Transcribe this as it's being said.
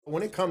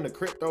When it comes to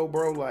crypto,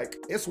 bro, like,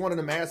 it's one of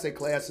them asset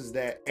classes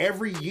that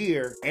every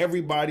year,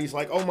 everybody's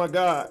like, oh my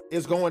God,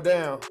 it's going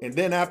down. And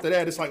then after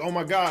that, it's like, oh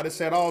my God, it's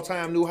at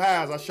all-time new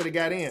highs. I should have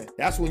got in.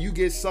 That's when you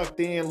get sucked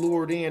in,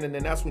 lured in, and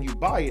then that's when you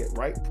buy it,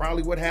 right?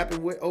 Probably what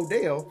happened with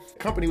Odell. The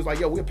company was like,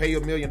 yo, we'll pay you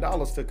 $1 million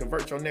to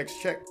convert your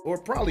next check, or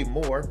probably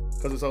more,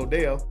 because it's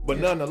Odell. But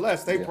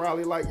nonetheless, they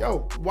probably like,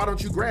 yo, why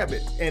don't you grab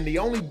it? And the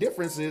only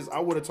difference is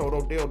I would have told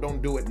Odell,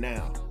 don't do it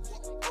now.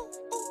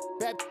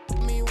 Bet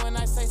me when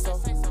I say so.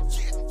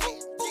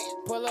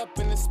 Pull up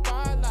in the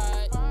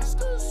spotlight.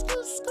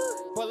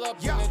 Pull up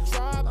in the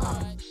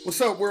drive-by. What's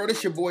up, world?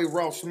 It's your boy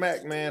Ross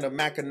Mac, man, of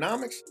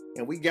Maconomics.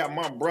 And we got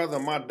my brother,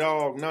 my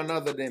dog, none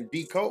other than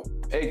B Coat,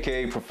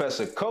 aka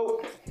Professor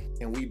Coat.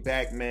 And we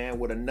back, man,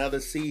 with another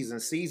season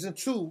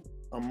 2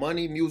 of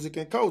Money, Music,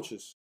 and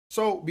Coaches.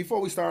 So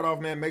before we start off,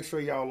 man, make sure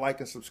y'all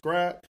like and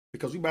subscribe,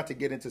 because we about to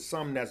get into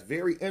something that's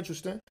very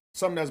interesting,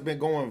 something that's been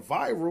going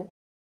viral.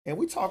 And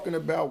we talking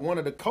about one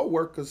of the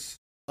co-workers,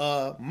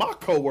 my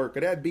co-worker,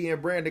 that being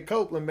Brandon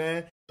Copeland,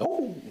 man.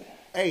 Oh,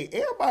 hey,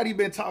 everybody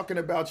been talking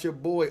about your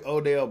boy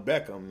Odell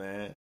Beckham,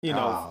 man. You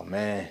know, oh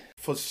man.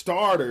 For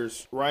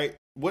starters, right?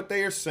 What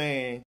they are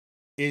saying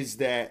is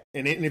that,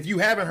 and if you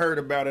haven't heard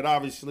about it,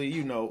 obviously,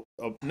 you know,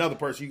 another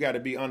person, you got to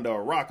be under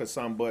a rock or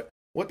something. But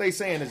what they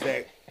saying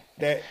is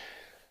that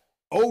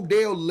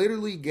Odell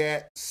literally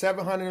got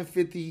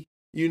 $750,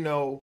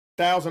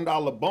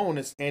 $1,000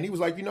 bonus, and he was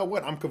like, you know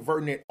what? I'm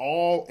converting it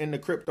all into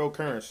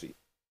cryptocurrency.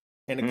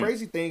 And the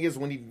crazy thing is,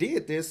 when he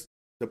did this,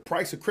 the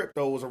price of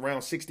crypto was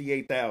around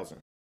 68,000.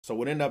 So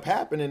what ended up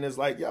happening is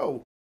like,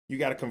 yo, you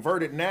got to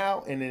convert it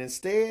now, and then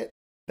instead,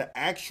 the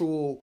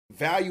actual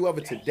value of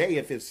it today,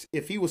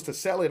 if he was to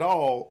sell it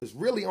all, is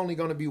really only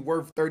going to be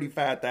worth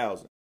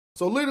 35,000.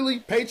 So literally,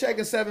 paycheck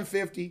is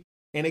 750,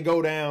 and it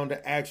go down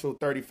to actual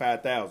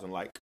 35,000.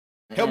 Like,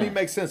 help me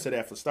make sense of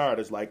that for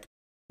starters. Like,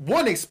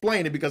 one,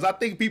 explain it, because I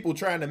think people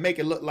trying to make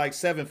it look like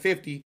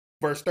 750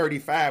 versus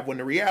 35, when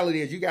the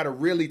reality is you got to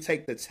really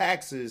take the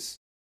taxes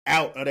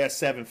out of that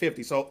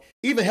 750. So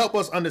even help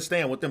us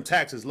understand what them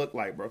taxes look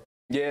like, bro.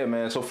 Yeah,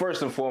 man. So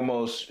first and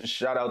foremost,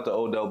 shout out to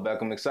Odell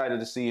Beckham.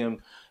 Excited to see him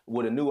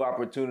with a new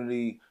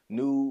opportunity,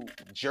 new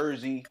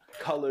jersey,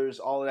 colors,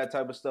 all of that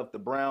type of stuff. The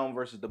brown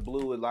versus the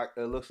blue, it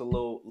looks a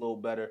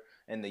little better,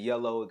 and the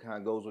yellow, it kind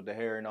of goes with the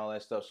hair and all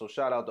that stuff. So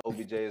shout out to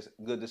OBJ. It's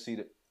good to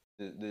see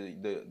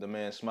the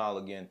man smile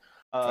again.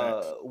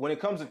 When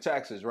it comes to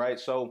taxes, right?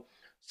 So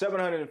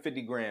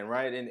 750 grand,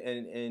 right?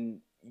 And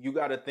you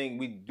got to think,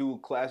 we do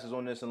classes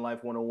on this in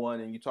Life 101,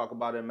 and you talk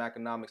about it in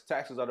Maconomics.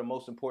 Taxes are the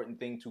most important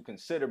thing to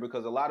consider,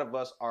 because a lot of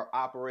us are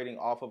operating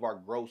off of our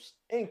gross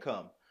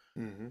income,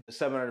 the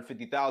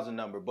 750,000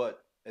 number.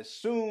 But as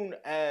soon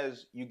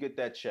as you get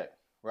that check,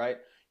 right,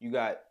 you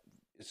got,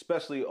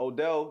 especially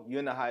Odell, you're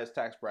in the highest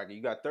tax bracket.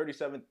 You got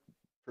 37%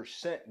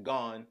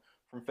 gone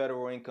from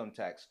federal income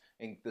tax.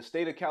 In the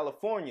state of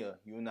California,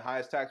 you're in the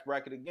highest tax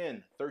bracket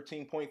again,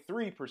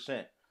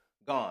 13.3%.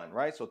 gone,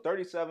 right? So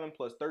 37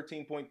 plus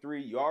 13.3,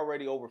 you're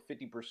already over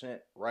 50%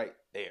 right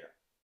there,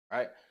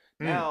 right?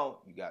 Now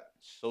you got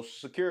Social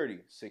Security,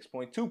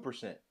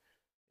 6.2%.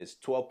 It's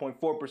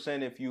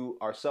 12.4% if you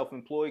are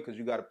self-employed, because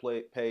you got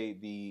to pay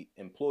the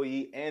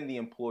employee and the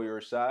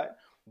employer side.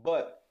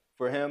 But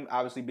for him,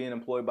 obviously being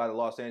employed by the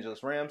Los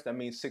Angeles Rams, that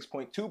means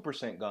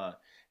 6.2% gone.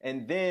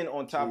 And then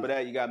on top of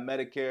that, you got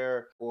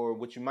Medicare, or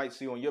what you might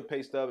see on your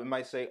pay stub, it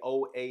might say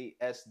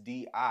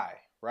OASDI,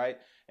 right?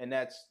 And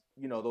that's,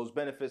 those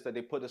benefits that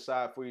they put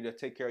aside for you to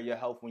take care of your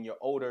health when you're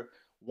older.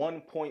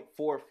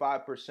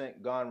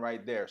 1.45% gone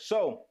right there.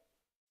 So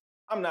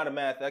I'm not a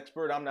math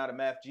expert, I'm not a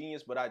math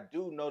genius, but I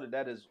do know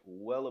that is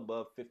well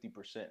above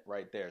 50%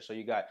 right there. So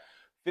you got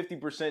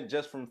 50%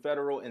 just from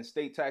federal and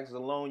state taxes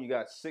alone. You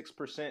got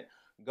 6%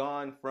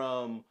 gone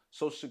from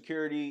Social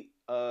Security,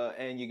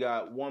 and you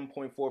got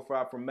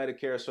 1.45 from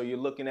Medicare. So you're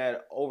looking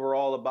at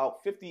overall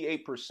about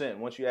 58%.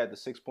 Once you add the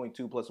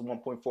 6.2 plus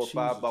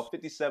 1.45, about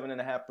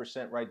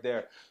 57.5% right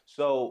there.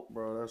 So,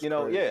 bro, that's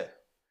crazy. Yeah.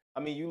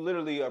 I mean, you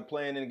literally are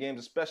playing in the games,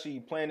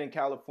 especially playing in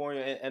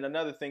California. And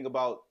another thing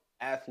about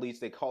athletes,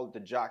 they call it the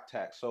jock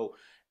tax. So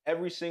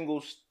every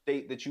single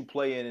state that you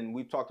play in, and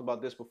we've talked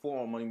about this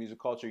before on Money, Music,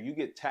 Culture, you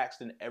get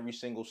taxed in every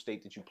single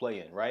state that you play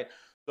in, right?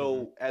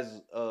 So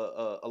as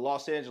a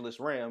Los Angeles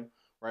Ram,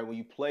 right, when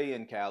you play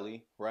in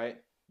Cali, right,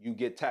 you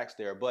get taxed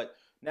there. But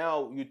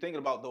now you're thinking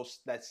about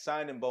that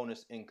sign-in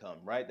bonus income,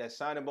 right? That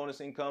sign-in bonus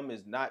income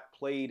is not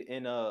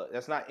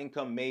that's not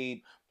income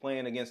made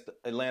playing against the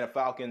Atlanta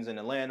Falcons in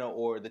Atlanta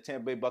or the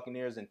Tampa Bay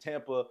Buccaneers in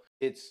Tampa.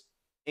 It's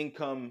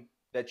income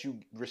that you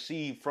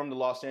receive from the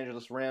Los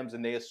Angeles Rams,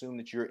 and they assume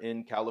that you're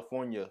in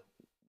California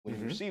when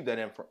you receive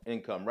that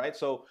income, right?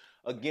 So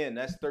again,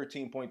 that's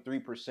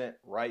 13.3%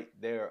 right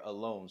there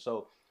alone.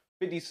 So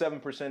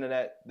 57% of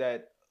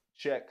that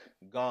check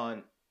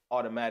gone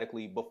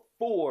automatically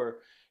before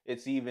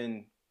it's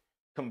even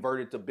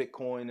converted to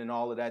Bitcoin and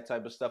all of that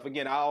type of stuff.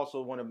 Again, I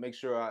also want to make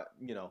sure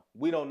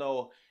we don't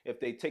know if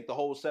they take the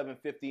whole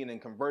 750 and then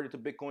convert it to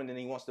Bitcoin and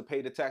he wants to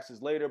pay the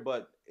taxes later.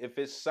 But if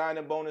it's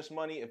sign-in bonus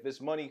money, if it's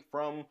money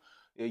from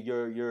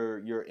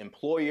your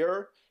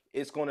employer,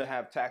 it's going to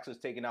have taxes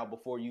taken out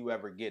before you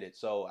ever get it.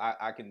 So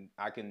I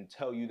can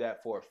tell you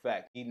that for a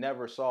fact. He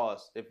never saw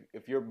us.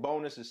 If your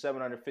bonus is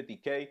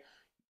 750K,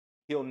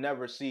 he'll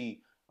never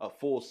see a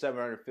full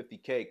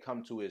 750K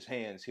come to his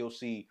hands. He'll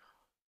see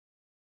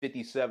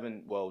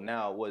 57. Well,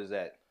 now what is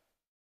that?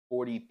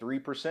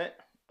 43%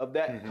 of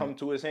that come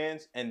to his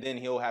hands, and then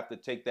he'll have to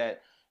take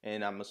that.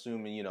 And I'm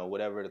assuming, you know,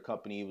 whatever the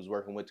company he was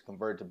working with to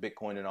convert to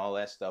Bitcoin and all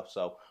that stuff.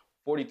 So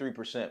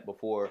 43%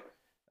 before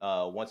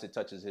once it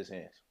touches his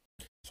hands.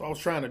 So I was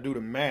trying to do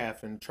the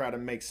math and try to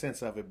make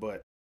sense of it,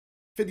 but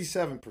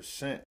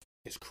 57%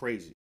 is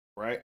crazy,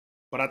 right?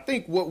 But I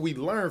think what we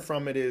learned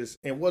from it is,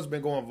 and what's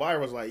been going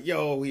viral is like,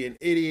 yo, he an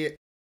idiot.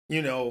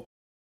 You know,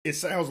 it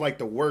sounds like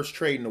the worst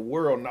trade in the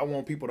world. And I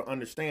want people to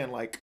understand,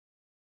 like,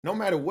 no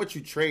matter what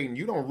you trade,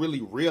 you don't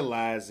really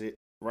realize it,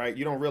 right?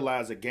 You don't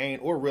realize a gain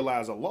or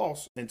realize a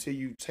loss until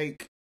you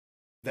take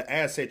the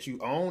asset you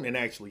own and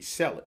actually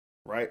sell it,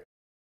 right?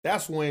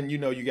 That's when, you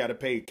know, you got to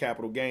pay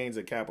capital gains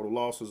or capital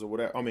losses or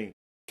whatever. I mean,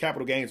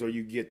 capital gains, or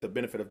you get the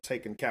benefit of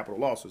taking capital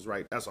losses,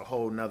 right? That's a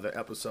whole nother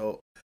episode.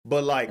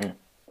 But like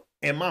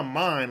in my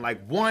mind,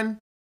 like one,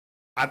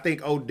 I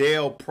think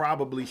Odell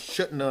probably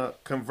shouldn't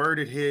have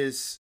converted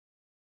his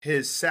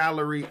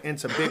salary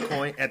into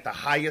Bitcoin at the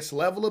highest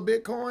level of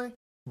Bitcoin.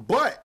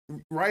 But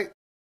right,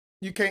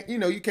 you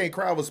can't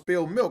cry over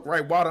spilled milk,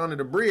 right? Water under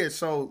the bridge.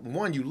 So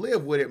one, you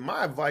live with it.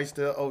 My advice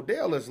to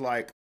Odell is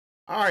like,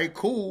 all right,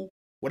 cool,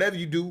 whatever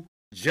you do,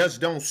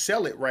 just don't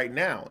sell it right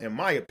now, in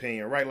my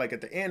opinion, right? Like at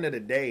the end of the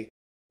day,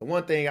 the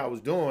one thing I was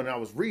doing, I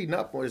was reading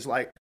up on is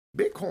like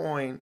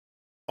Bitcoin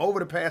over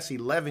the past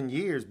 11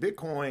 years,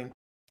 Bitcoin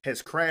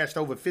has crashed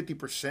over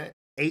 50%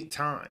 8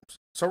 times.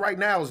 So right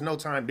now is no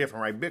time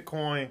different, right?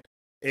 Bitcoin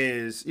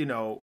is, you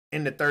know,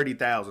 in the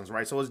 30,000s,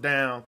 right? So it's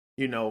down,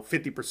 you know,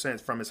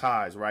 50% from its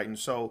highs, right? And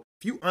so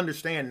if you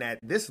understand that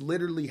this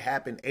literally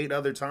happened 8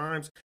 other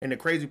times, and the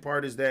crazy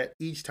part is that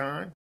each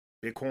time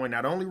Bitcoin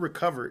not only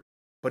recovered,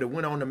 but it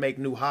went on to make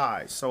new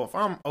highs. So if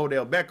I'm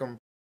Odell Beckham,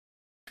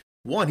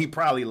 one, he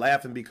probably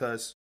laughing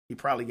because he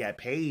probably got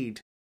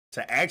paid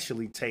to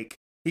actually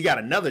he got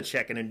another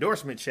check, an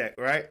endorsement check,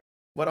 right?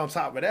 But on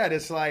top of that,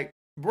 it's like,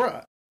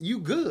 bruh, you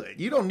good.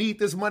 You don't need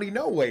this money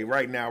no way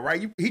right now,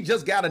 right? He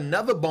just got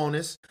another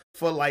bonus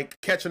for like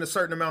catching a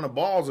certain amount of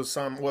balls or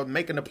something, or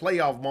making the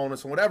playoff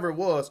bonus or whatever it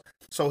was.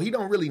 So he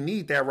don't really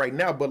need that right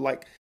now. But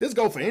like, this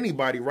go for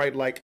anybody, right?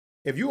 Like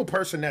if you're a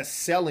person that's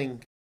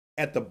selling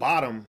at the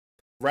bottom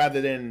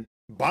rather than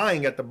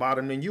buying at the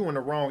bottom, then you in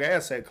the wrong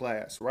asset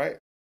class, right?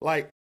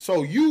 Like,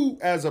 so you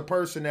as a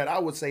person that I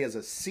would say as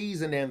a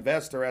seasoned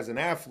investor, as an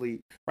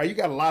athlete, right? You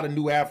got a lot of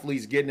new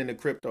athletes getting into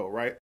crypto,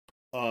 right?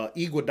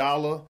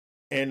 Iguodala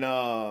and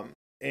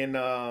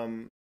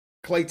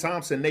Klay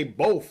Thompson, they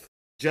both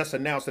just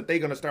announced that they're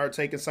going to start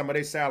taking some of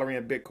their salary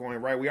in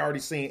Bitcoin, right? We already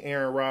seen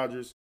Aaron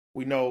Rodgers.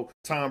 We know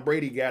Tom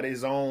Brady got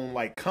his own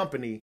like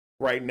company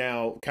right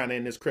now, kind of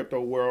in this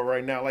crypto world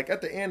right now. Like at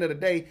the end of the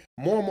day,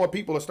 more and more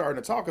people are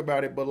starting to talk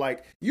about it. But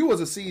like you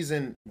as a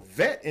seasoned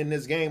vet in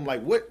this game,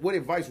 like what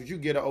advice would you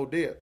get to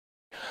Odell?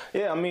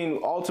 Yeah, I mean,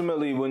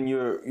 ultimately, when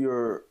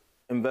you're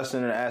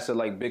investing in an asset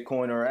like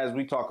Bitcoin, or as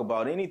we talk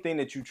about anything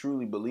that you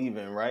truly believe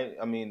in, right?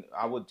 I mean,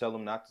 I would tell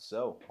them not to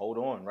sell. Hold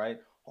on, right?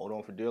 Hold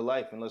on for dear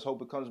life, and let's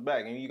hope it comes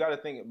back. And you got to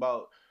think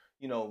about,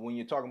 you know, when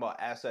you're talking about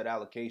asset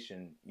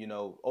allocation, you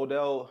know,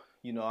 Odell,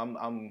 you know,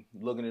 I'm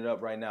looking it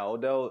up right now.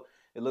 Odell,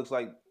 it looks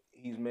like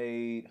he's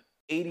made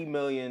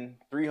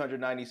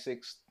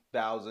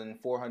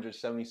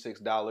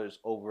 $80,396,476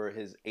 over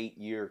his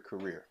 8-year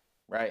career,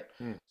 right?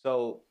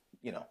 So,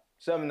 you know,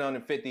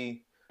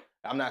 750.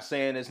 I'm not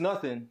saying it's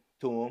nothing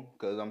to him,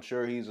 because I'm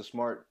sure he's a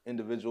smart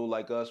individual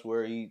like us,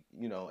 where he,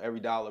 you know, every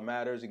dollar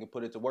matters. He can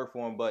put it to work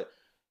for him, but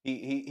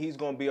he's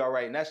going to be all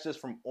right. And that's just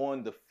from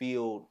on the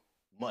field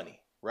money,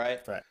 right?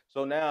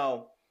 So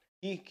now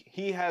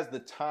he has the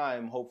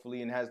time,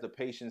 hopefully, and has the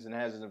patience and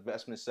has his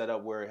investment set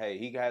up where, hey,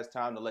 he has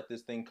time to let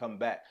this thing come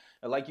back.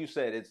 And like you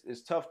said,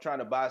 it's tough trying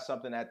to buy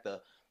something at the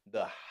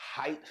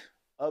height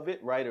of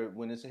it, right? Or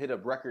when it's hit a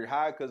record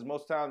high, because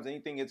most times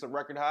anything hits a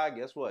record high,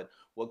 guess what?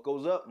 What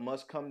goes up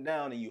must come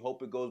down, and you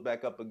hope it goes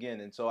back up again.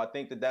 And so I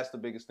think that that's the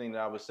biggest thing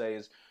that I would say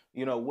is,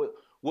 you know,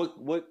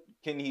 what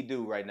can he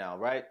do right now,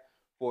 right?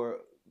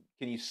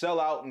 Can you sell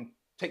out and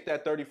take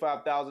that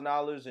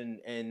 $35,000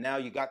 and now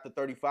you got the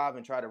 35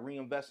 and try to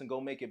reinvest and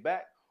go make it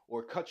back,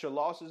 or cut your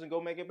losses and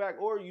go make it back?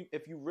 Or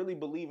if you really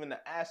believe in the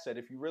asset,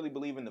 if you really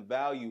believe in the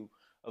value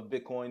of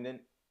Bitcoin, then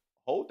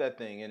hold that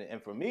thing.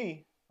 And for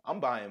me, I'm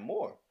buying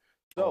more.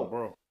 So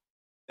bro,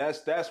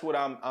 that's what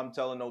I'm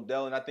telling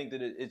Odell. And I think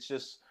that it's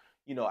just,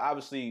 you know,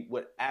 obviously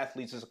what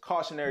athletes is a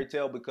cautionary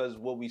tale, because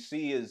what we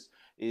see is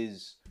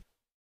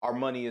our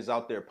money is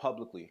out there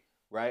publicly,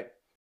 right?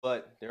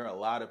 But there are a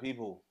lot of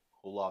people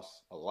who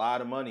lost a lot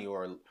of money,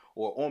 or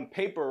on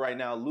paper right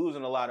now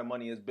losing a lot of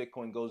money as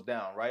Bitcoin goes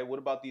down, right? What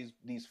about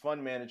these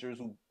fund managers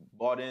who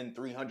bought in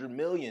 300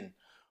 million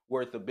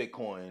worth of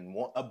Bitcoin,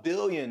 $1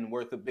 billion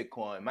worth of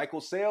Bitcoin,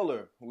 Michael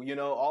Saylor, you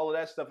know, all of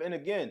that stuff. And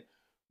again,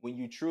 when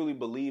you truly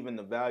believe in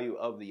the value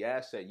of the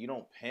asset, you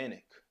don't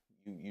panic.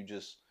 You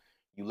just,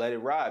 You let it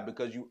ride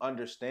because you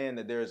understand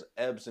that there's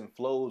ebbs and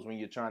flows when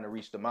you're trying to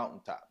reach the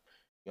mountaintop.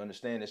 You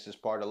understand it's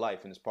just part of life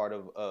and it's part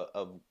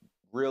of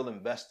real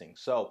investing.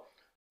 So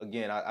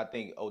again, I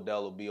think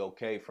Odell will be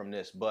okay from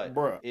this, but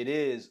Bruh. it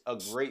is a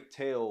great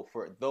tale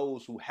for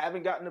those who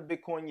haven't gotten to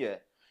Bitcoin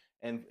yet.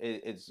 And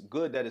it's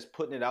good that it's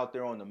putting it out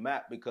there on the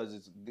map because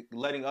it's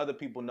letting other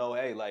people know,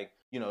 hey, like,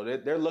 you know,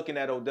 they're looking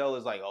at Odell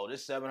as like, oh,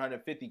 this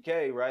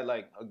 750K, right?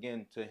 Like,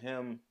 again, to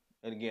him,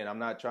 and again, I'm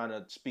not trying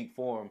to speak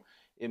for him.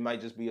 It might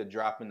just be a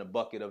drop in the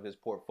bucket of his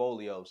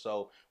portfolio.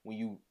 So when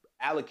you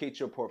allocate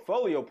your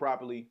portfolio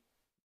properly,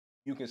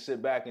 you can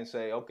sit back and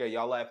say, okay,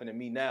 y'all laughing at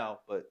me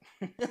now, but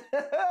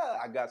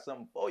I got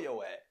something for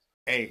your ass.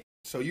 Hey,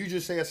 so you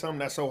just said something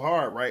that's so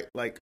hard, right?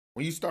 Like,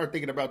 when you start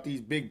thinking about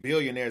these big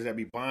billionaires that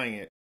be buying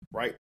it,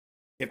 right?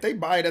 If they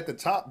buy it at the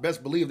top,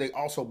 best believe they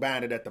also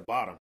buying it at the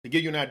bottom. To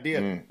give you an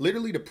idea,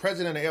 literally the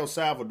president of El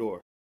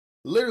Salvador,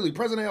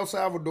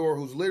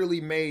 who's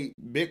literally made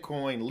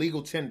Bitcoin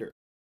legal tender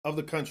of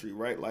the country,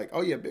 right? Like,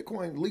 oh yeah,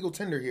 Bitcoin legal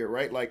tender here,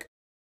 right? Like,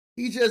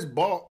 he just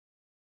bought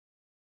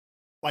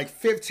like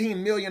 $15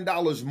 million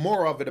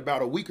more of it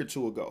about a week or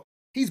two ago.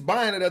 He's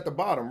buying it at the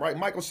bottom, right?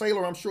 Michael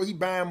Saylor, I'm sure he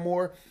buying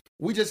more.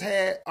 We just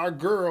had our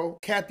girl,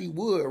 Kathy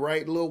Wood,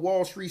 right? Little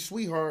Wall Street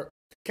sweetheart.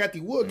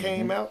 Kathy Wood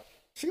came out.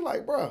 She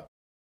like, bruh,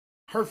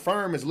 her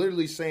firm is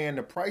literally saying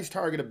the price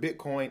target of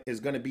Bitcoin is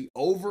going to be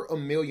over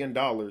 $1 million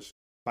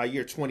by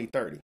year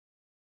 2030.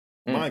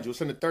 Mind you, it's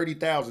in the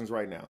 30,000s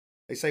right now.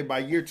 They say by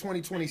year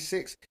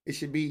 2026, it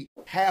should be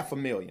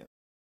 $500,000.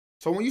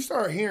 So when you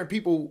start hearing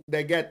people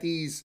that got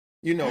these,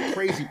 you know,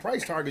 crazy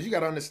price targets, you got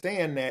to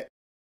understand that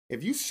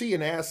if you see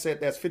an asset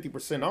that's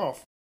 50%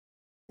 off,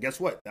 guess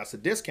what? That's a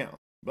discount.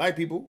 Black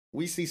people,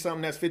 we see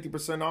something that's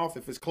 50% off.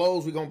 If it's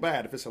clothes, we're going to buy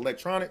it. If it's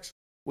electronics,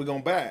 we're going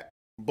to buy it.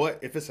 But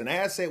if it's an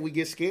asset, we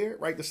get scared,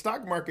 right? The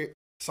stock market,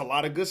 it's a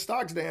lot of good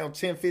stocks down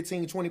 10,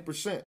 15,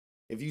 20%.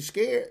 If you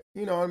scared,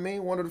 you know what I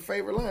mean? One of the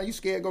favorite lines, you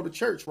scared, go to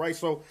church, right?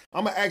 So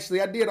I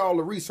did all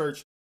the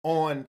research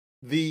on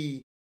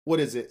the,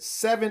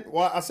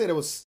 I said it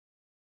was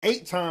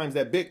 8 times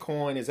that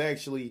Bitcoin is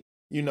actually,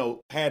 you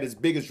know, had its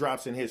biggest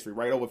drops in history,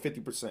 right? Over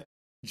 50%.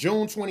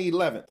 June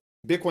 2011,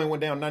 Bitcoin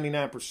went down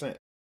 99%.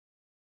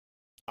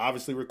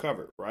 Obviously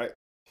recovered, right?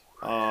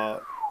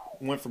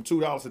 Went from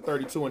 $2 to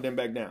 32 and then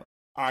back down.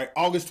 All right,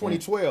 August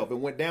 2012, it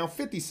went down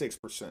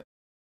 56%.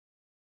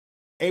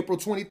 April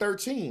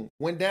 2013,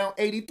 went down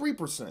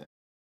 83%.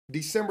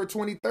 December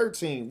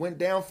 2013, went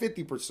down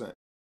 50%.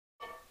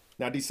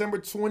 Now, December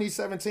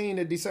 2017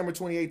 to December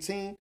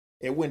 2018,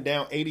 it went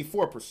down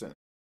 84%.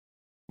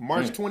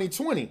 March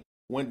 2020,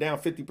 went down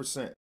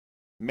 50%.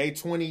 May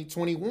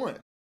 2021,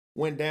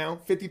 went down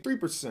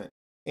 53%.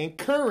 And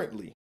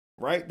currently,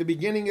 right, the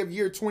beginning of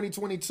year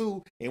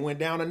 2022, it went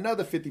down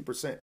another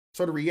 50%.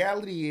 So the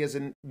reality is,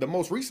 and the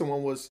most recent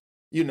one was,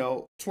 you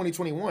know,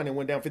 2021, it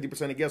went down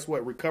 50%. And guess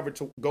what? Recovered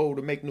to go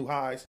to make new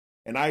highs.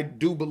 And I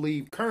do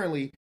believe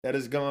currently that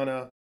it's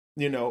gonna,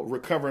 you know,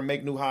 recover and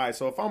make new highs.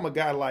 So if I'm a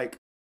guy like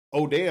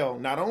Odell,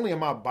 not only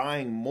am I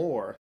buying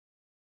more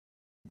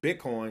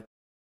Bitcoin,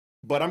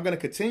 but I'm going to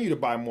continue to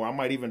buy more. I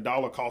might even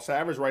dollar cost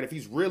average, right? If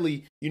he's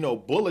really, you know,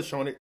 bullish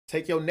on it,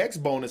 take your next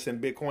bonus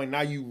in Bitcoin.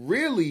 Now you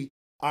really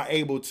are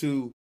able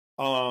to,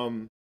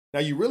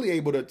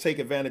 take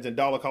advantage in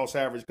dollar cost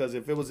average, because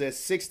if it was at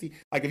 60,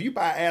 like if you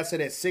buy an asset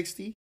at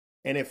 60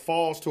 and it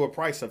falls to a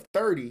price of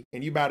 30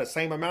 and you buy the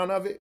same amount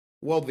of it,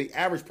 well, the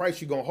average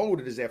price you're going to hold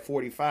it is at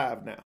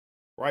 45 now,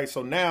 right?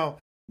 So now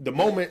the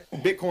moment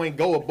Bitcoin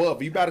go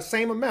above, you buy the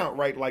same amount,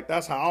 right? Like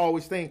that's how I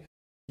always think.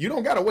 You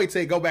don't got to wait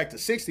till it go back to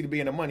 60 to be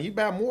in the money. You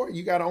buy more,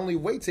 you got to only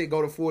wait till it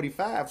go to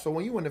 45. So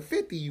when you in the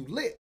 50, you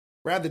lit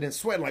rather than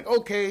sweating like,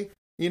 okay,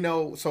 you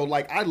know, so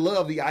like I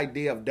love the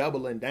idea of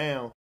doubling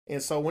down.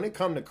 And so when it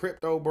comes to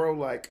crypto, bro,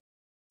 like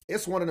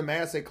it's one of them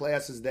asset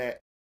classes that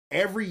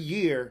every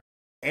year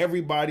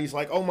everybody's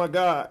like, oh my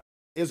God,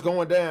 it's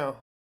going down,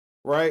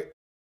 right?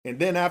 And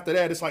then after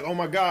that, it's like, oh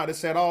my God,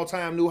 it's at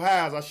all-time new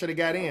highs. I should have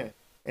got in.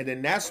 And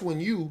then that's when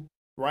you,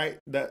 right,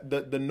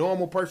 the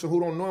normal person who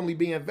don't normally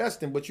be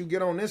investing, but you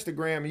get on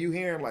Instagram and you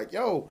hearing like,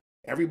 yo,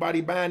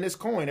 everybody buying this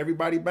coin,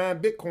 everybody buying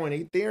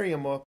Bitcoin,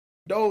 Ethereum, or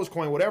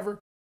Dogecoin, whatever.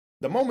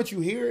 The moment you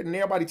hear it and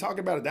everybody talking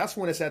about it, that's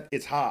when it's at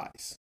its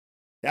highs.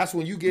 That's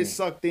when you get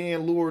sucked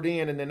in, lured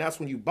in, and then that's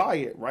when you buy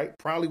it, right?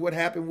 Probably what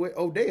happened with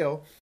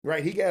Odell,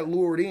 right? He got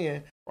lured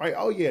in, right?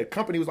 Oh, yeah, the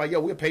company was like, yo,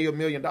 we'll pay you $1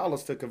 million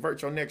to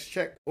convert your next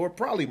check, or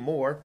probably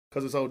more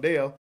because it's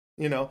Odell,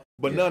 you know.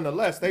 But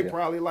nonetheless, they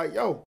probably like,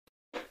 yo,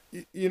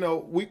 you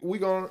know, we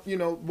gonna, you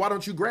know, why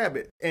don't you grab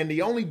it? And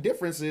the only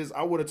difference is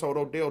I would have told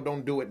Odell,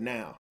 don't do it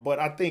now. But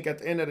I think at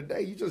the end of the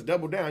day, you just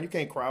double down. You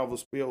can't cry over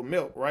spilled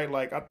milk, right?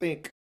 Like I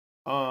think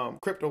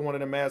crypto, one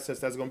of them assets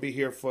that's going to be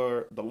here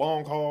for the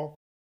long haul.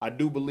 I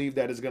do believe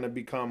that it's going to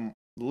become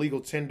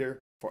legal tender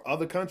for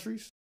other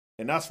countries.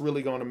 And that's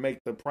really going to make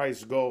the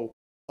price go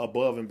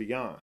above and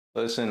beyond.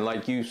 Listen,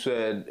 like you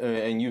said,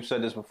 and you've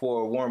said this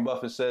before, Warren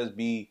Buffett says,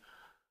 be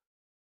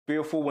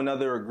fearful when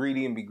others are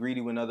greedy and be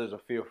greedy when others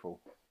are fearful,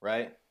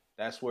 right?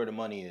 That's where the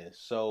money is.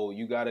 So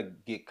you got to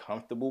get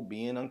comfortable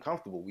being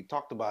uncomfortable. We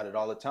talked about it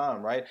all the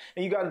time, right?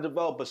 And you got to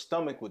develop a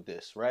stomach with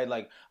this, right?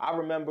 Like I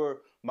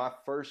remember my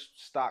first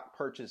stock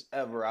purchase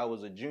ever. I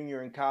was a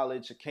junior in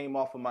college. I came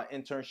off of my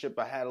internship.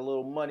 I had a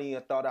little money. I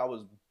thought I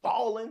was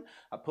balling.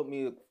 I put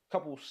me a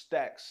couple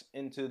stacks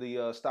into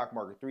the stock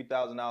market,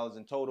 $3,000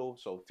 in total.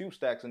 So a few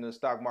stacks into the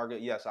stock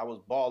market. Yes, I was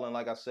balling.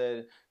 Like I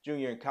said,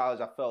 junior in college,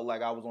 I felt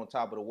like I was on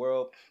top of the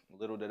world.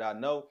 Little did I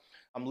know.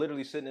 I'm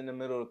literally sitting in the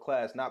middle of the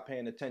class, not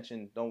paying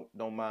attention.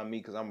 Don't mind me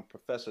because I'm a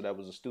professor that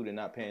was a student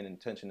not paying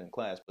attention in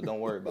class, but don't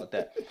worry about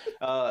that.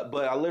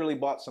 But I literally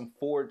bought some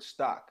Ford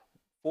stock.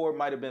 Ford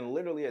might have been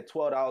literally at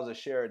 $12 a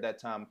share at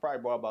that time.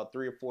 Probably bought about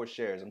 3 or 4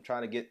 shares. I'm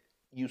trying to get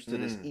used to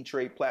this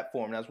E-Trade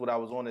platform. That's what I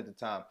was on at the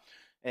time.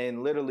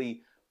 And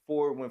literally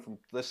Ford went from,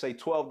 let's say,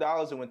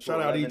 $12 and went to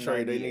Shout out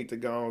E-Trade. They need to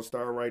go and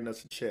start writing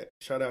us a check.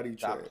 Shout out E-Trade.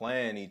 Stop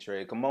playing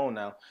E-Trade. Come on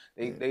now.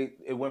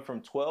 It went from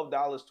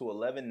 $12 to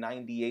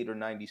 $11.98 or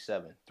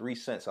 97. 3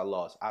 cents I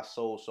lost. I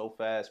sold so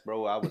fast,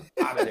 bro. I was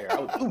out of there. I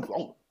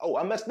was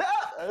I messed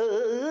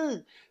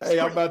up. Hey,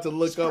 I'm about to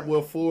look up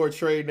what Ford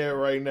trading at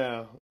right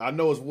now. I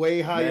know it's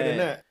way higher than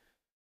that.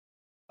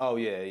 Oh,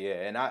 yeah.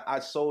 And I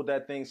sold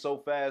that thing so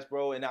fast,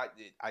 bro, and I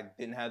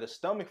didn't have the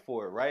stomach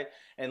for it, right?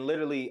 And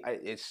literally,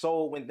 it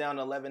sold, went down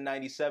to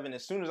 $11.97.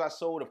 As soon as I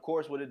sold, of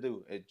course, what it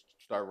do? It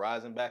started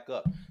rising back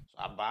up. So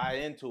I buy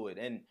into it.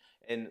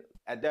 And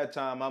at that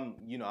time,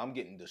 I'm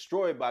getting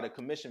destroyed by the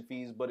commission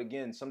fees. But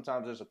again,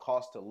 sometimes there's a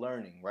cost to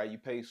learning, right? You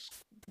pay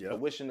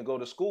tuition to go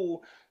to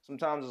school.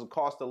 Sometimes there's a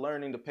cost to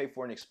learning to pay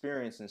for an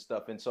experience and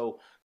stuff. And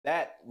so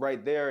that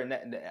right there, and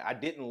I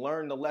didn't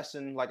learn the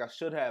lesson like I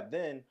should have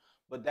then.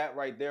 But that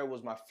right there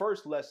was my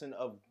first lesson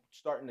of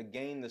starting to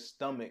gain the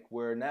stomach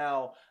where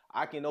now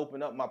I can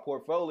open up my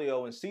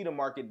portfolio and see the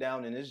market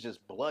down and it's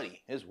just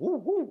bloody. It's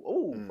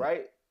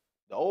right?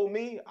 The old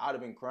me, I'd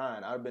have been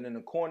crying. I'd have been in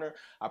the corner.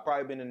 I'd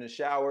probably been in the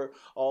shower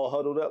all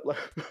huddled up like,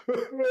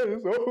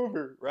 it's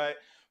over, right?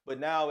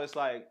 But now it's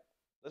like,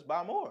 let's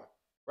buy more,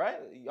 right?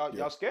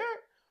 Y'all scared?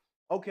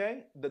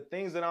 Okay, the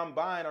things that I'm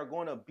buying are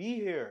going to be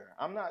here.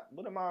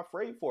 What am I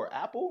afraid for?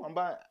 Apple? I'm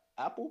buying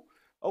Apple?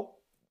 Oh.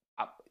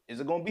 Is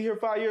it going to be here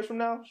 5 years from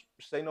now?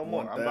 Say no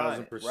more. 1,000%. I'm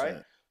buying it,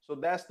 right? So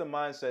that's the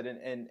mindset.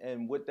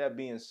 And with that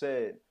being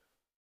said,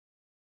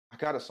 I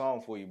got a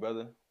song for you,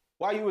 brother.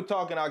 While you were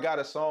talking, I got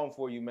a song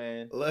for you,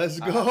 man. Let's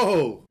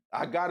go.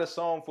 I got a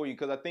song for you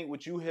because I think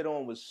what you hit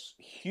on was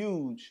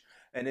huge,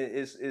 and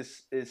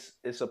it's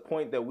a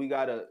point that we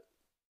gotta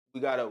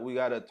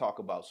talk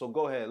about. So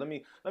go ahead. Let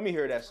me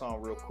hear that song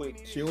real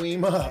quick. Chew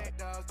him up.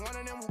 One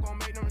of them who gon'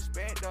 make them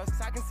respect us.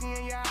 I can see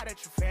in your eye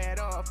that you fed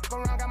up. Go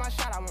around, got my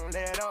shot, I won't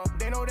let up.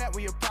 They know that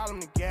we a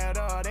problem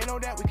together. They know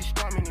that we can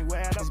storm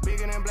anywhere. It's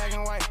bigger than black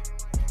and white.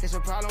 It's a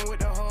problem with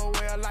the whole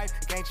way of life.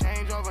 It can't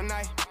change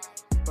overnight.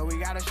 But we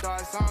gotta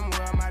start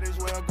somewhere. Might as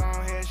well go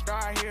ahead,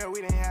 start here.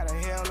 We done had a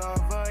hell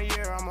of a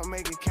year. I'ma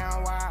make it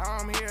count while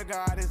I'm here.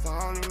 God is the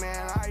only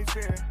man I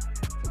fear.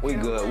 We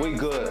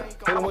good.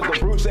 Hit him with the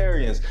Bruce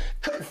Arians.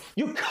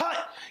 You cut.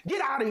 Get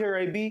out of here,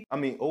 AB. I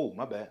mean, oh,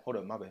 my bad. Hold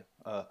up, my bad.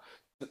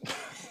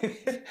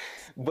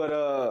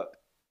 But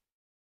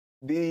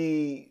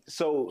the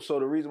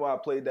reason why I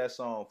played that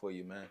song for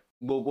you, man.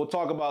 We'll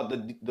talk about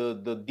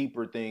the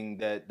deeper thing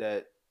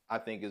that I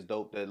think is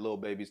dope that Lil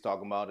Baby's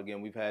talking about. Again,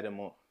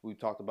 we've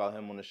talked about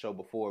him on the show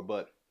before,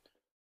 but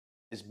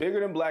it's bigger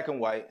than black and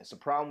white. It's a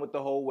problem with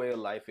the whole way of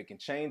life. It can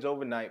change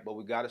overnight, but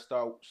we got to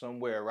start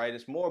somewhere, right?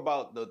 It's more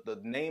about the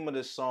name of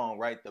the song,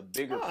 right? The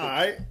bigger picture.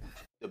 Right.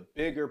 The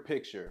bigger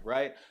picture,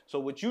 right? So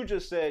what you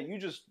just said, you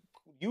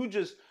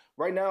just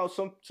right now,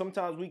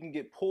 sometimes we can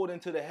get pulled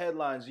into the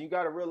headlines. You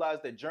got to realize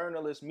that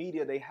journalists,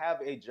 media, they have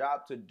a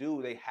job to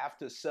do. They have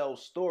to sell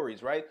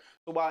stories, right?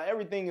 So while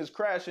everything is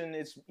crashing,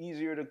 it's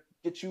easier to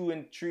get you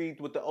intrigued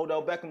with the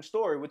Odell Beckham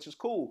story, which is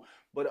cool.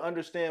 But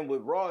understand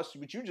with Ross,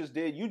 what you just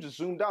did, you just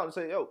zoomed out and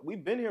said, yo,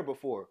 we've been here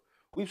before.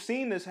 We've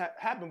seen this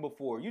happen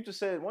before. You just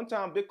said one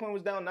time Bitcoin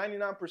was down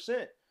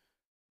 99%.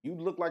 You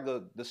look like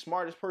the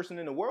smartest person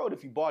in the world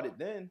if you bought it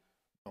then.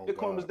 Oh,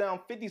 Bitcoin was down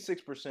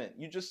 56%.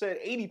 You just said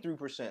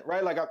 83%,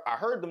 right? Like I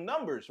heard them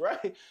numbers,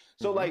 right?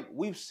 So like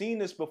we've seen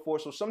this before.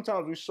 So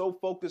sometimes we're so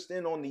focused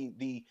in on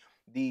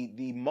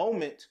the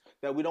moment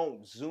that we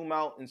don't zoom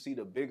out and see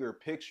the bigger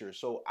picture.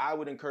 So I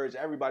would encourage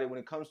everybody when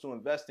it comes to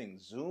investing,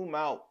 zoom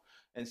out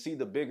and see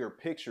the bigger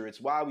picture. It's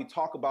why we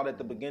talk about at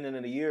the beginning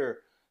of the year,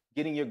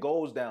 getting your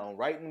goals down,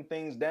 writing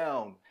things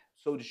down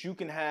so that you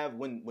can have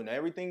when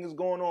everything is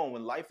going on,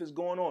 when life is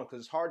going on, because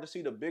it's hard to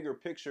see the bigger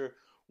picture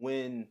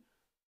when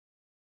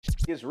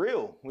it's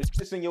real, when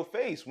it's in your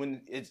face,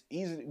 when it's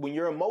easy, when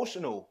you're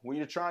emotional, when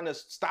you're trying to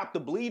stop the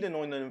bleeding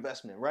on the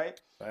investment,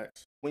 right?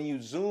 Facts. When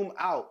you zoom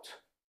out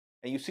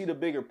and you see the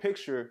bigger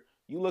picture,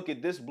 you look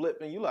at this blip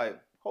and you like,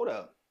 hold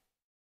up,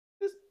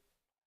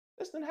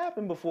 this didn't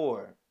happen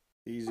before.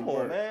 Easy Come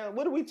work. on, man.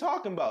 What are we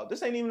talking about?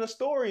 This ain't even a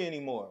story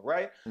anymore,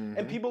 right?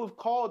 And people have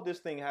called this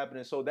thing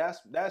happening. So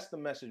that's the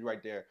message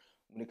right there.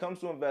 When it comes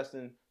to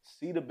investing,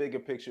 see the bigger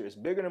picture. It's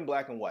bigger than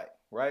black and white,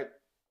 right?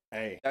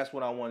 Hey, That's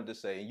what I wanted to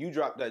say. And you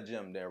dropped that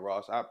gem there,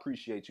 Ross. I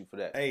appreciate you for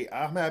that. hey,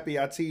 I'm happy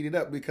I teed it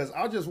up because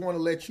I just want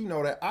to let you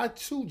know that I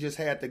too just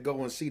had to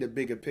go and see the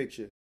bigger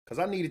picture because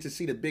I needed to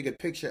see the bigger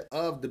picture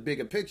of the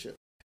bigger picture.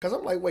 Because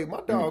I'm like, wait,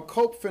 my dog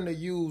Cope finna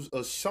use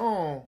a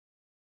song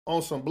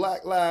on some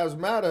Black Lives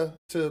Matter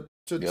to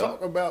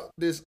talk about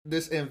this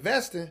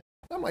investing.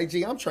 I'm like,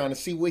 gee, I'm trying to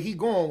see where he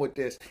going with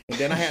this. And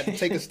then I had to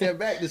take a step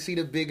back to see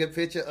the bigger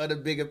picture of the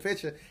bigger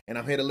picture. And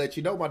I'm here to let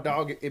you know, my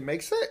dog, it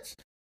makes sense.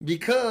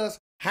 Because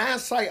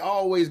hindsight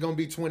always going to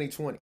be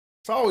 2020.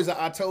 It's always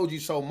a I told you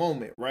so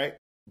moment, right?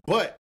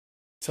 But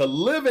to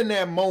live in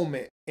that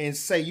moment and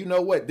say, you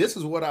know what, this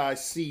is what I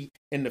see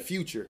in the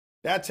future,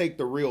 that take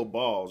the real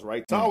balls,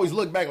 right? To always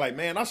look back like,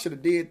 man, I should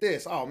have did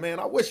this. Oh, man,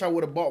 I wish I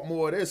would have bought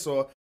more of this,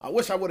 or I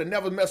wish I would have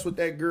never messed with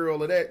that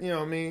girl or that, you know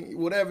what I mean?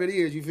 Whatever it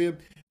is, you feel?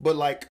 But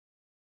like,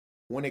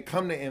 when it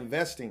come to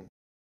investing,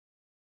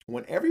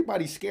 when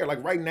everybody's scared,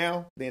 like right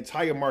now, the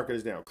entire market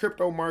is down.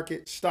 Crypto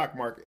market, stock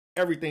market,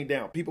 everything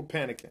down. People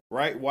panicking,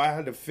 right?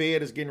 Why? The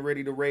Fed is getting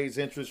ready to raise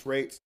interest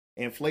rates,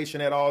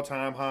 inflation at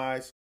all-time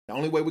highs. The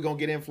only way we're going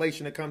to get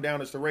inflation to come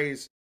down is to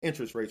raise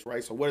interest rates,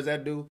 right? So what does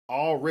that do?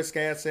 All risk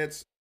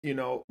assets, you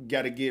know,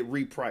 got to get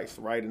repriced,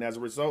 right? And as a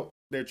result,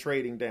 they're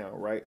trading down,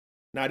 right?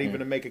 Not even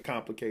to make it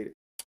complicated.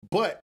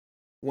 But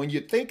when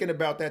you're thinking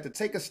about that, to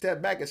take a step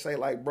back and say,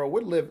 like, bro,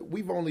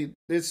 we've only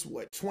this,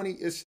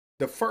 it's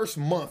the first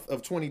month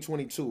of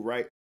 2022,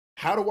 right?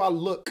 How do I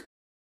look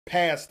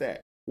past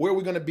that? Where are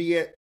we going to be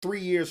at 3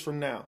 years from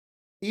now?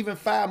 Even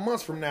 5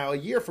 months from now, a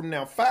year from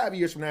now, 5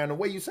 years from now? And the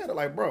way you said it,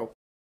 like, bro,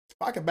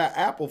 if I could buy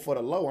Apple for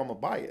the low, I'm going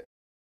to buy it.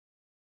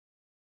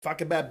 If I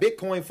could buy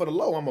Bitcoin for the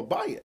low, I'm going to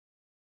buy it.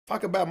 If I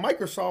could buy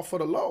Microsoft for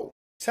the low,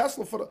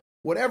 Tesla for the,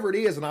 whatever it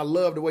is, and I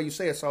love the way you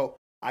say it. So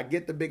I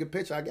get the bigger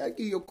picture. I got to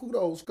give you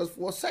kudos because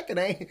for a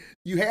second,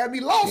 you had me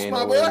lost,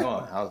 my boy.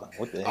 I was like,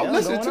 what the hell? I'm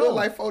listening to it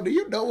like, oh, do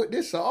you know what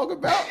this song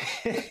about?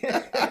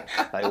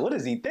 Like, what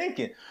is he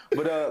thinking?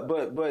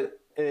 But,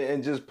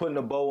 and just putting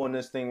a bow on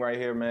this thing right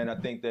here, man, I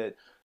think that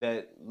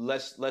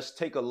let's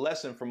take a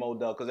lesson from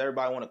Odell because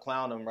everybody want to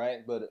clown him, right?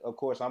 But of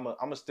course, I'm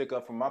a stick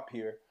up from up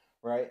here,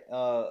 right?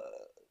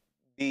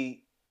 The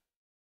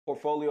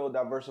portfolio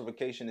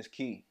diversification is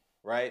key,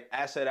 right?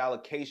 Asset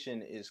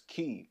allocation is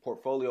key.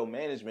 Portfolio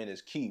management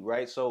is key,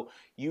 right? So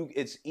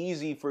it's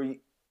easy for you.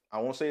 I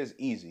won't say it's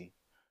easy.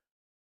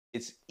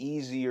 It's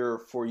easier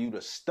for you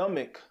to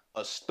stomach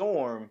a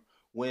storm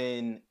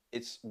when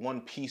it's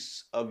one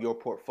piece of your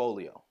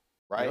portfolio,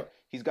 right? Yep.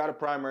 He's got a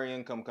primary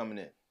income coming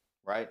in,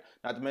 right?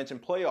 Not to mention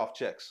playoff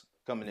checks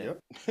coming in.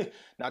 Yep.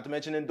 Not to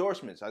mention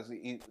endorsements. I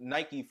see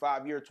Nike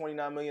 5-year,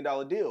 $29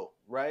 million deal,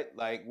 right?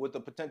 Like with the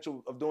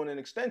potential of doing an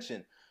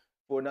extension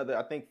for another,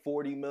 I think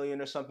 40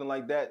 million or something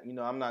like that. You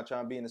know, I'm not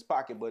trying to be in his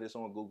pocket, but it's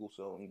on Google,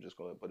 so I'm just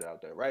going to put it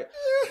out there, right?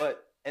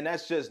 And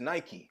that's just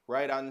Nike,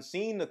 right? I done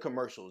seen the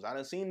commercials. I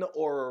done seen the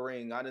Aura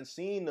ring. I done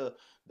seen the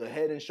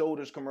Head and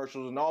Shoulders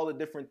commercials and all the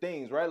different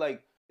things, right?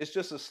 Like it's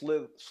just a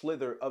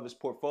slither of his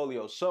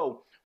portfolio.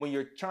 So when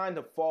you're trying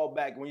to fall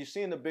back, when you're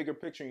seeing the bigger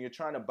picture and you're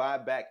trying to buy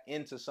back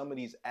into some of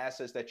these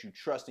assets that you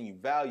trust and you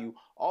value,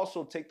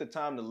 also take the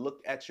time to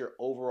look at your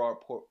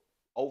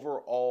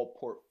overall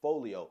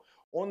portfolio.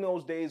 On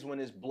those days when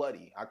it's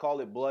bloody, I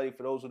call it bloody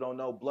for those who don't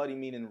know, bloody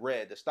meaning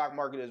red. The stock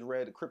market is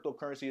red, the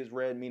cryptocurrency is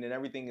red, meaning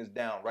everything is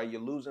down, right? You're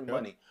losing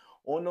money.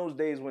 On those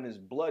days when it's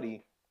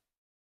bloody,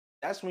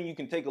 that's when you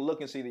can take a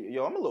look and see that,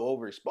 yo, I'm a little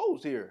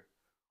overexposed here.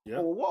 Yep.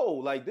 Oh, whoa,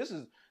 like this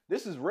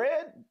is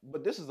red,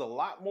 but this is a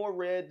lot more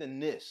red than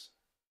this.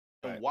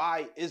 Right. And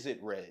why is it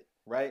red,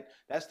 right?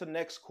 That's the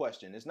next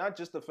question. It's not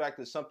just the fact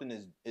that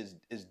something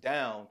is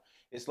down.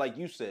 It's like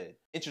you said,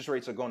 interest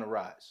rates are going to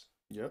rise.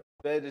 Yep.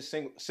 Fed is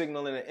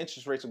signaling that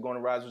interest rates are going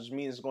to rise, which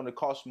means it's going to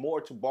cost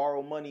more to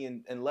borrow money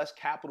and less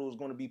capital is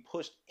going to be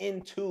pushed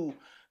into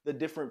the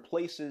different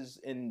places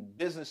and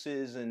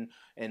businesses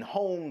and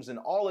homes and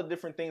all the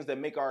different things that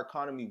make our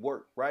economy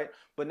work, right?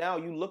 But now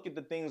you look at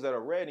the things that are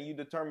red and you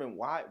determine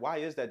why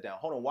is that down?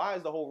 Hold on, why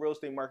is the whole real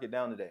estate market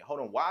down today? Hold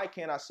on, why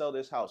can't I sell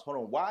this house? Hold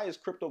on, why is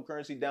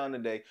cryptocurrency down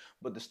today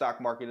but the stock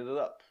market is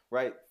up,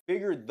 right?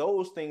 Figure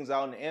those things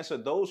out and answer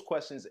those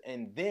questions,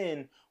 and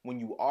then when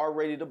you are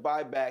ready to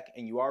buy back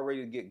and you are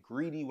ready to get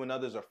greedy when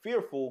others are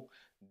fearful,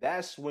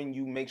 that's when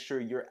you make sure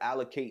you're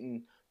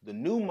allocating the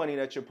new money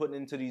that you're putting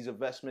into these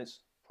investments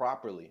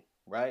properly,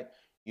 right?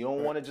 You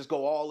don't want to just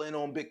go all in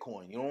on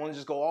Bitcoin. You don't want to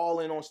just go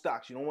all in on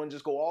stocks. You don't want to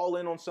just go all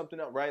in on something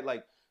else, right?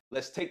 Like,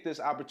 let's take this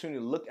opportunity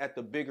to look at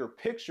the bigger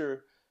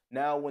picture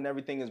now when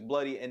everything is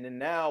bloody, and then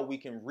now we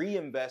can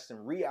reinvest and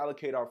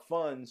reallocate our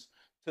funds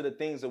to the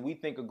things that we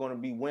think are going to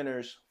be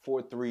winners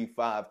for 3,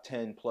 5,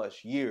 10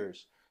 plus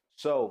years.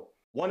 So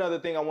one other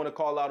thing I want to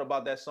call out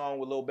about that song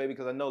with Lil Baby,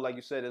 because I know, like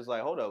you said, it's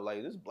like, hold up,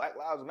 like this Black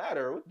Lives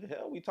Matter. What the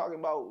hell are we talking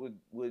about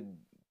with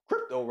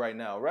crypto right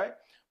now, right?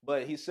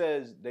 But he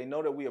says they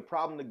know that we a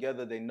problem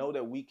together. They know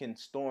that we can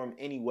storm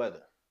any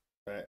weather.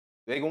 Right.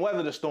 They can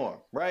weather the storm,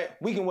 right?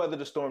 We can weather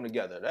the storm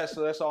together.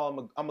 That's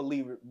all I'm gonna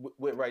leave it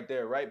with right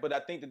there, right? But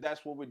I think that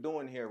that's what we're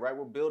doing here, right?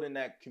 We're building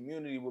that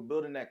community. We're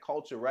building that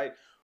culture, right?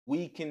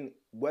 We can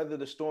weather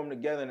the storm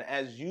together. And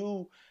as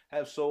you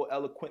have so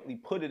eloquently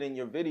put it in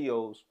your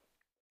videos,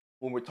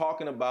 when we're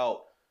talking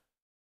about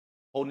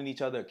holding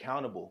each other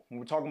accountable, when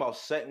we're talking about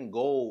setting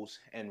goals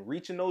and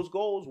reaching those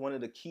goals, one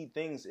of the key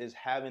things is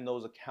having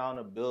those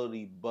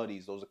accountability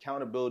buddies, those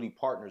accountability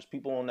partners,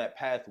 people on that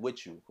path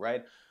with you,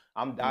 right?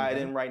 I'm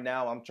dieting right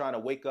now. I'm trying to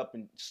wake up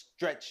and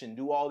stretch and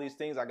do all these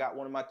things. I got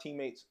one of my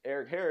teammates,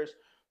 Eric Harris,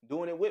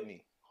 doing it with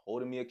me,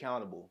 holding me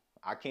accountable.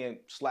 I can't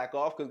slack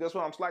off because guess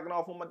what? I'm slacking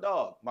off on my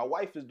dog. My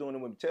wife is doing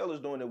it with me. Taylor's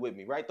doing it with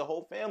me, right? The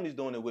whole family's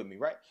doing it with me,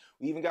 right?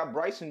 We even got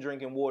Bryson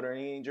drinking water and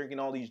he ain't drinking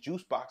all these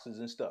juice boxes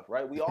and stuff,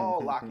 right? We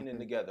all locking in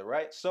together,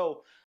 right?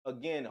 So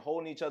again,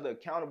 holding each other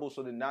accountable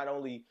so that not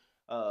only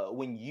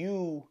when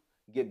you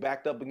get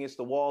backed up against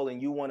the wall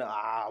and you want to,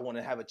 I want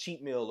to have a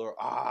cheat meal or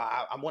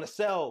I want to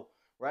sell,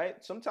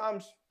 right?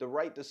 Sometimes the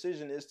right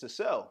decision is to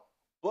sell,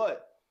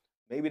 but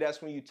maybe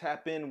that's when you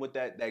tap in with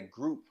that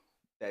group,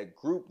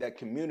 that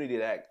community,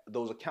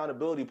 those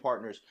accountability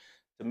partners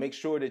to make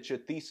sure that your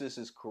thesis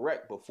is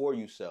correct before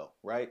you sell,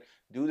 right?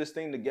 Do this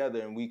thing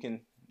together and we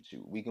can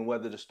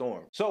weather the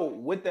storm. So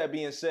with that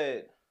being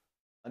said,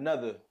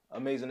 another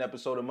amazing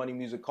episode of Money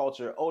Music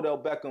Culture.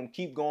 Odell Beckham,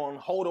 keep going,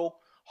 hodl,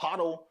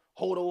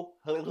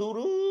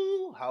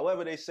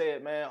 however they say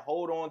it, man,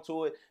 hold on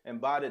to it and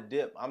buy the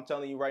dip. I'm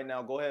telling you right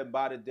now, go ahead and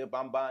buy the dip.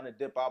 I'm buying the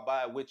dip. I'll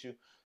buy it with you.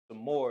 Some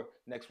more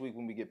next week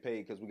when we get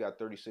paid because we got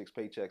 36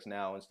 paychecks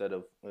now instead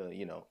of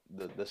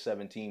the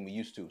 17 we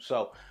used to.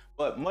 So,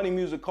 but Money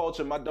Music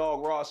Culture, my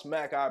dog Ross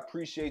Mack, I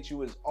appreciate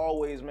you as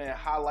always, man,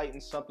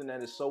 highlighting something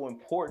that is so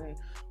important.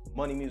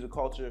 Money Music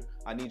Culture,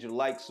 I need you to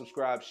like,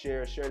 subscribe,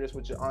 share this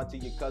with your auntie,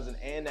 your cousin,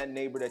 and that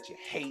neighbor that you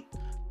hate.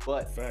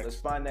 But let's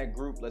find that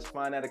group, let's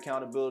find that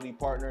accountability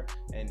partner,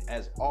 and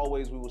as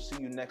always, we will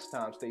see you next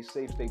time. Stay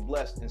safe, stay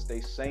blessed, and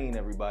stay sane,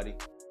 everybody.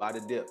 Buy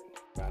the dip.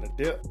 Buy the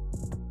dip.